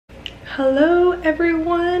Hello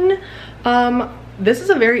everyone. This is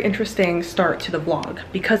a very interesting start to the vlog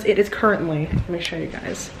because it is currently, let me show you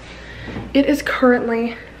guys. It is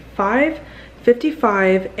currently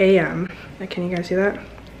 5:55 a.m. Can you guys see that?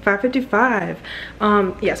 5:55.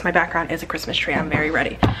 Yes, my background is a Christmas tree. I'm very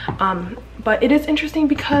ready. But it is interesting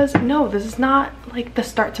because no, this is not like the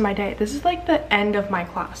start to my day. This is like the end of my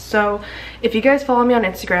class. So if you guys follow me on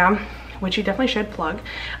Instagram, which you definitely should plug,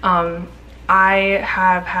 I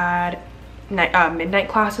have had midnight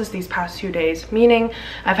classes these past 2 days, meaning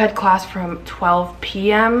I've had class from 12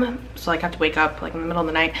 p.m. so like I have to wake up like in the middle of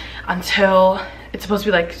the night until it's supposed to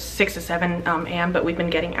be like 6 to 7 a.m. but we've been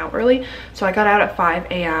getting out early, so I got out at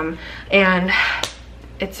 5 a.m. and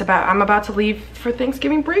I'm about to leave for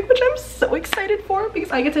Thanksgiving break, which I'm so excited for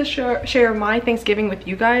because I get to share my Thanksgiving with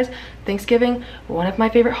you guys. Thanksgiving, one of my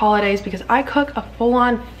favorite holidays, because I cook a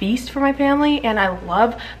full-on feast for my family and I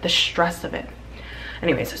love the stress of it.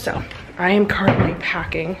 Anyways, so I am currently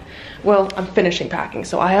packing. Well, I'm finishing packing,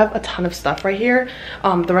 so I have a ton of stuff right here.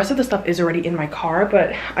 The rest of the stuff is already in my car,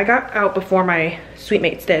 but I got out before my sweet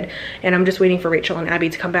mates did, and I'm just waiting for Rachel and Abby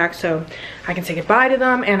to come back so I can say goodbye to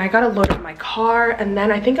them. And I gotta load up my car, and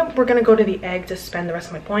then I think we're gonna go to the Egg to spend the rest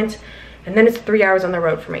of my points, and then it's 3 hours on the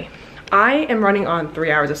road for me. I am running on 3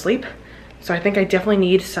 hours of sleep, so I think I definitely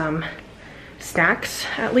need some snacks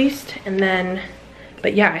at least, and then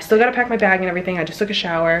but yeah, I still gotta pack my bag and everything. I just took a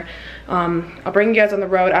shower. I'll bring you guys on the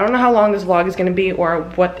road. I don't know how long this vlog is gonna be or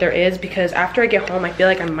what there is, because after I get home, I feel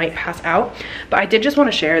like I might pass out. But I did just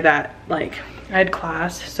wanna share that, like, I had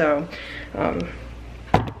class, so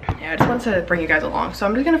yeah, I just wanted to bring you guys along. So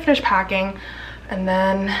I'm just gonna finish packing, and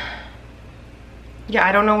then, yeah,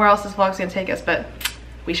 I don't know where else this vlog's gonna take us, but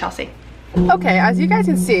we shall see. Okay, as you guys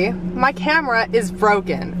can see, my camera is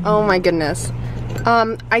broken. Oh my goodness.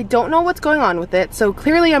 I don't know what's going on with it, so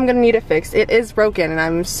clearly I'm gonna need it fixed. It is broken and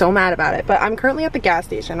I'm so mad about it, but I'm currently at the gas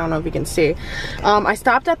station. I don't know if you can see. I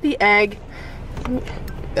stopped at the Egg.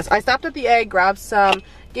 Yes, I stopped at the Egg, grabbed some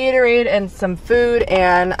Gatorade and some food,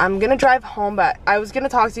 and I'm gonna drive home, but I was gonna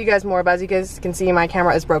talk to you guys more, but as you guys can see, my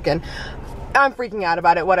camera is broken. I'm freaking out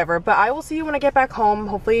about it, whatever, but I will see you when I get back home.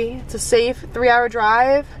 Hopefully it's a safe 3-hour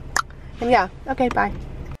drive, and yeah, okay, bye.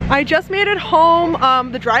 I just made it home.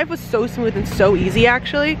 The drive was so smooth and so easy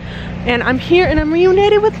actually, and I'm here and I'm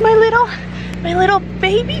reunited with my little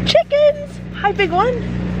baby chickens. Hi, big one.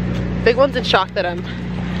 Big one's in shock that I'm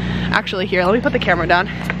actually here. Let me put the camera down.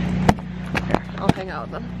 Here, I'll hang out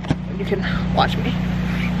with them and you can watch me.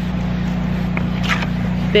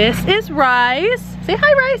 This is Rice. Say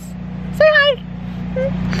hi, Rice. Say hi.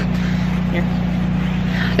 Here.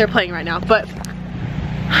 They're playing right now, but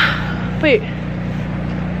wait.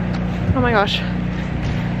 Oh my gosh.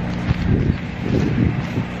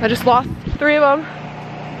 I just lost 3 of them.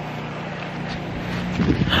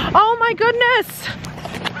 Oh my goodness!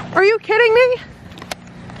 Are you kidding me?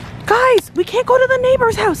 Guys, we can't go to the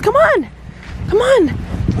neighbor's house. Come on. Come on.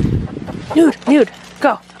 Nude,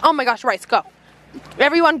 go. Oh my gosh, Rice, go.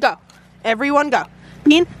 Everyone go. Everyone go.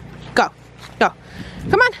 Bean, go. Go.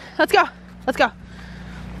 Come on, let's go. Let's go.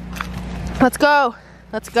 Let's go.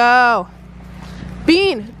 Let's go.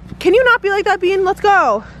 Bean. Can you not be like that, Bean? Let's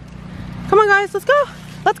go. Come on, guys. Let's go.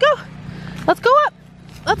 Let's go. Let's go up.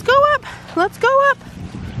 Let's go up. Let's go up.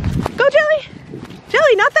 Go, Jelly.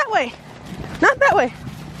 Jelly, not that way. Not that way.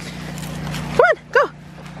 Come on, go.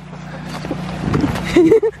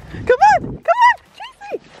 Come on. Come on. Chase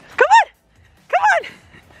me. Come on. Come on.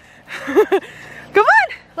 Come on.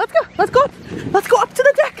 Let's go. Let's go up. Let's go up to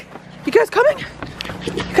the deck. You guys coming?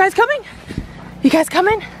 You guys coming? You guys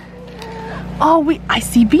coming? Oh, I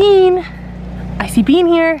see Bean. I see Bean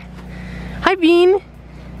here. Hi, Bean.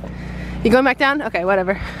 You going back down? Okay,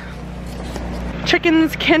 whatever.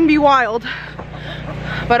 Chickens can be wild,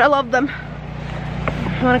 but I love them.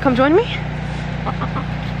 You wanna come join me?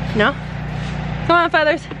 No? Come on,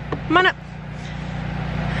 Feathers. Come on up.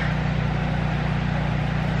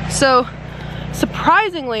 So,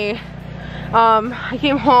 surprisingly, I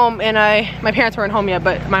came home and my parents weren't home yet,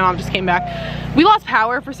 but my mom just came back. We lost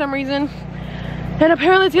power for some reason. And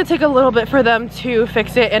apparently it's gonna take a little bit for them to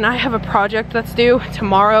fix it, and I have a project that's due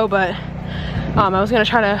tomorrow, but I was gonna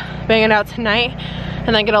try to bang it out tonight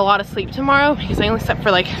and then get a lot of sleep tomorrow because I only slept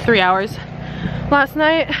for like 3 hours last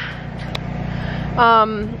night.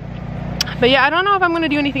 But yeah, I don't know if I'm gonna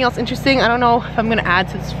do anything else interesting. I don't know if I'm gonna add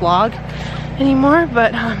to this vlog anymore,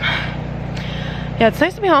 but yeah, it's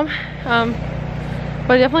nice to be home.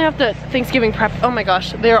 But I definitely have to Thanksgiving prep. Oh my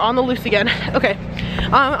gosh, they're on the loose again. Okay,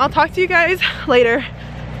 I'll talk to you guys later.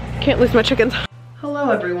 Can't lose my chickens. Hello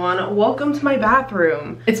everyone, welcome to my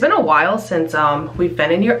bathroom. It's been a while since we've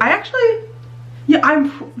been in here.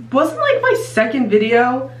 Yeah, wasn't like my second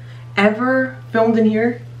video ever filmed in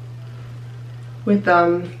here with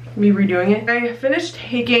me redoing it. I finished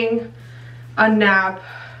taking a nap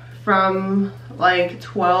from like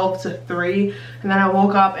 12 to 3, and then I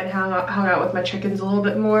woke up and hung out with my chickens a little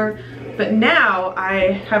bit more. But now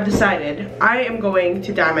I have decided I am going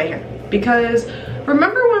to dye my hair, because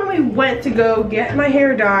remember when we went to go get my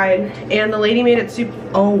hair dyed and the lady made it super,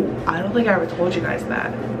 oh, I don't think I ever told you guys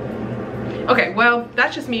that. Okay, well,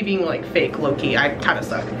 that's just me being like fake low-key. I kind of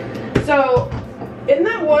suck. So in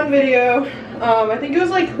that one video, I think it was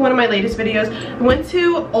like one of my latest videos, I went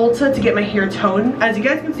to Ulta to get my hair toned. As you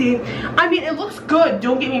guys can see, I mean, it looks good,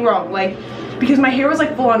 don't get me wrong, like, because my hair was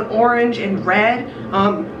like full on orange and red,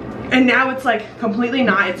 and now it's like completely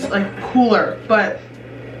not, it's like cooler, but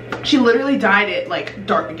she literally dyed it like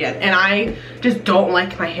dark again, and I just don't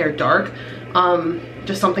like my hair dark,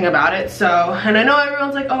 just something about it. So, and I know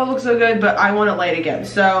everyone's like, oh, it looks so good, but I want it light again.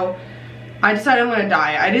 So I decided I'm gonna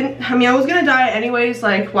dye it. I was gonna dye it anyways,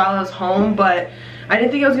 like while I was home, but I didn't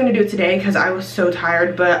think I was gonna do it today because I was so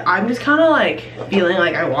tired, but I'm just kind of like feeling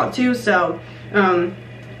like I want to. So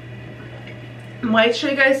might show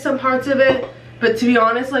you guys some parts of it, but to be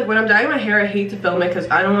honest, like when I'm dyeing my hair, I hate to film it because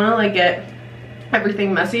I don't want to like get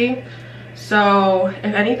everything messy. So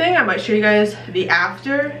if anything, I might show you guys the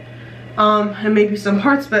after, and maybe some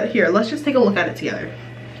parts, but here, let's just take a look at it together.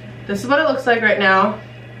 This is what it looks like right now.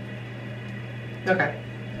 Okay.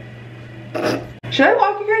 Should I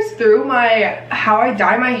walk you guys through how I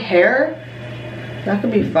dye my hair? That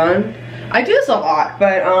could be fun. I do this a lot,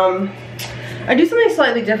 but I do something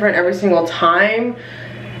slightly different every single time.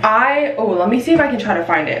 Let me see if I can try to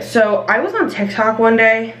find it. So I was on TikTok one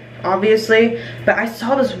day, obviously, but I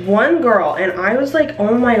saw this one girl and I was like,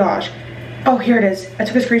 oh my gosh. Oh, here it is. I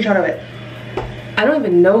took a screenshot of it. I don't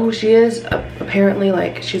even know who she is. Apparently,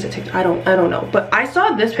 like, she's a TikTok. I don't know. But I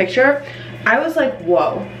saw this picture. I was like,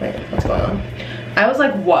 whoa. Wait, what's going on? I was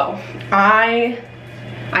like, whoa. I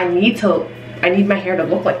need my hair to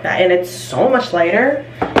look like that, and it's so much lighter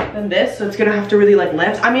than this, so it's gonna have to really like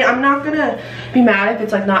lift. I mean, I'm not gonna be mad if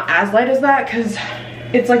it's like not as light as that, because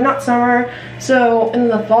it's like not summer, so in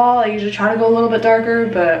the fall I usually try to go a little bit darker,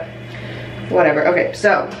 but whatever. Okay,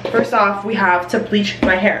 so first off, we have to bleach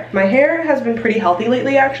my hair. My hair has been pretty healthy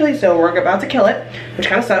lately, actually, so we're about to kill it, which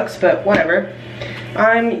kind of sucks, but whatever.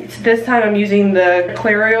 This time I'm using the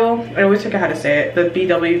Clariol, I always forget how to say it, the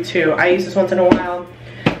BW2. I use this once in a while.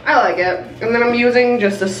 I like it. And then I'm using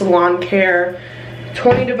just a Salon Care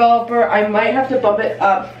 20 developer. I might have to bump it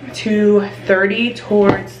up to 30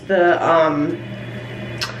 towards the,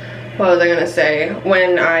 what was I gonna say,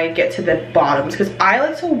 when I get to the bottoms, because I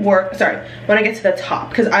like to work, when I get to the top,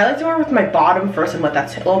 because I like to work with my bottom first and let that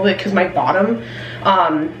sit a little bit, because my bottom,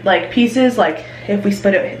 like pieces, like if we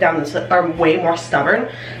split it down, are way more stubborn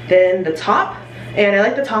than the top, and I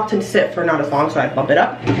like the top to sit for not as long, so I bump it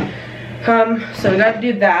up. So we got to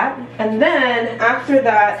do that, and then after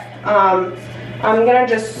that, I'm gonna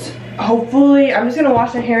just, hopefully, I'm just gonna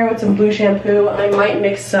wash my hair with some blue shampoo. I might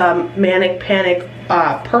mix some Manic Panic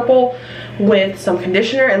purple with some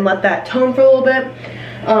conditioner and let that tone for a little bit.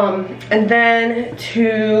 And then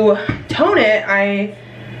to tone it,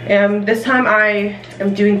 this time I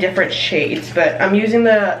am doing different shades, but I'm using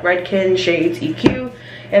the Redken Shades EQ,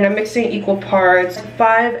 and I'm mixing equal parts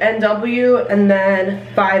 5NW and then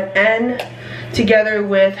 5N together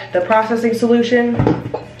with the processing solution,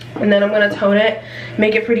 and then I'm gonna tone it,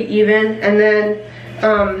 make it pretty even, and then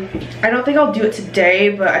I don't think I'll do it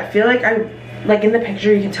today, but I feel like like in the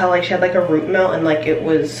picture you can tell like she had like a root melt and like it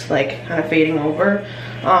was like kind of fading over,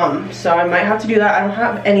 so I might have to do that. I don't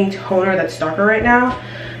have any toner that's darker right now,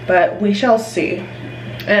 but we shall see.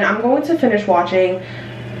 And I'm going to finish watching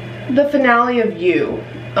the finale of You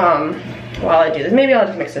while I do this. Maybe I'll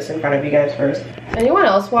just mix this in front of you guys first. Anyone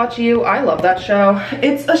else watch You? I love that show.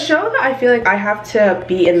 It's a show that I feel like I have to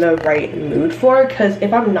be in the right mood for, because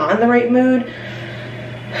if I'm not in the right mood,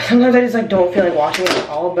 sometimes I just like don't feel like watching it at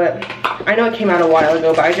all. But I know it came out a while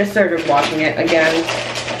ago, but I just started watching it again.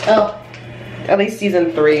 Oh, at least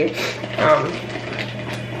season 3.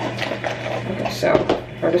 Okay, so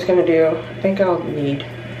we're just gonna do, I think I'll need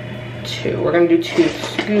 2. We're gonna do 2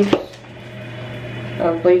 scoops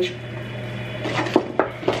of bleach.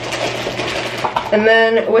 And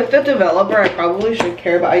then with the developer, I probably should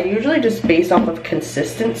care, but I usually just base off of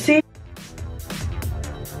consistency.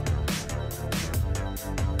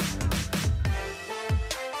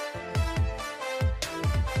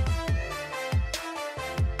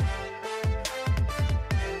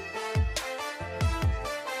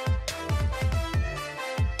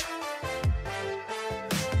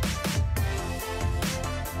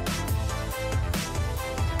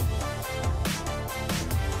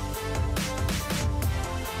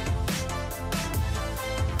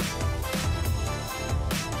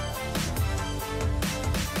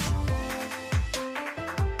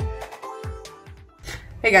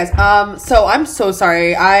 Hey guys, so I'm so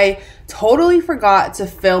sorry. I totally forgot to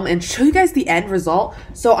film and show you guys the end result.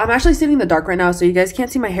 So I'm actually sitting in the dark right now, so you guys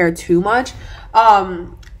can't see my hair too much.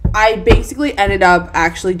 I basically ended up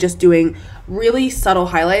actually just doing really subtle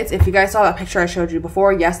highlights. If you guys saw that picture I showed you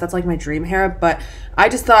before, yes, that's like my dream hair, but I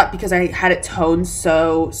just thought because I had it toned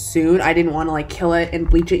so soon, I didn't want to like kill it and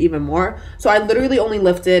bleach it even more. So I literally only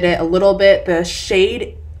lifted it a little bit. The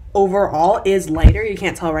shade overall is lighter, you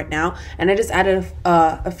can't tell right now, and I just added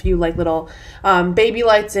a few like little baby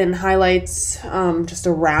lights and highlights just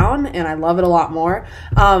around, and I love it a lot more.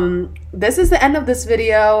 This is the end of this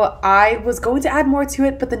video. I was going to add more to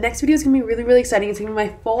it, but the next video is gonna be really exciting. It's gonna be my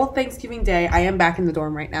full Thanksgiving day. I am back in the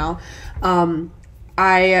dorm right now.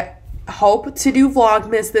 I hope to do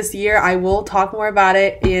Vlogmas this year. I will talk more about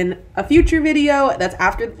it in a future video that's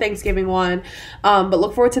after the Thanksgiving one, but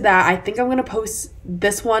look forward to that. I think I'm gonna post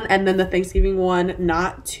this one and then the Thanksgiving one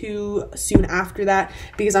not too soon after that,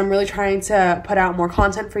 because I'm really trying to put out more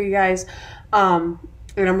content for you guys, and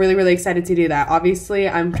I'm really excited to do that. Obviously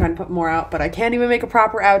I'm trying to put more out, but I can't even make a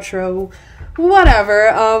proper outro. Whatever.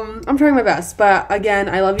 I'm trying my best, but again,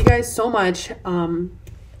 I love you guys so much.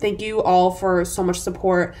 Thank you all for so much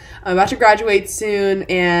support. I'm about to graduate soon,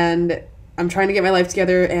 and I'm trying to get my life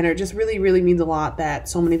together, and it just really means a lot that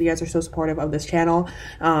so many of you guys are so supportive of this channel.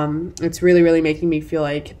 It's really making me feel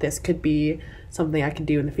like this could be something I could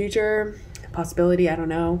do in the future. Possibility, I don't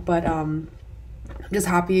know, but I'm just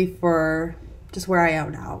happy for just where I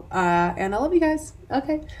am now. And I love you guys.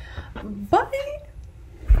 Okay, bye.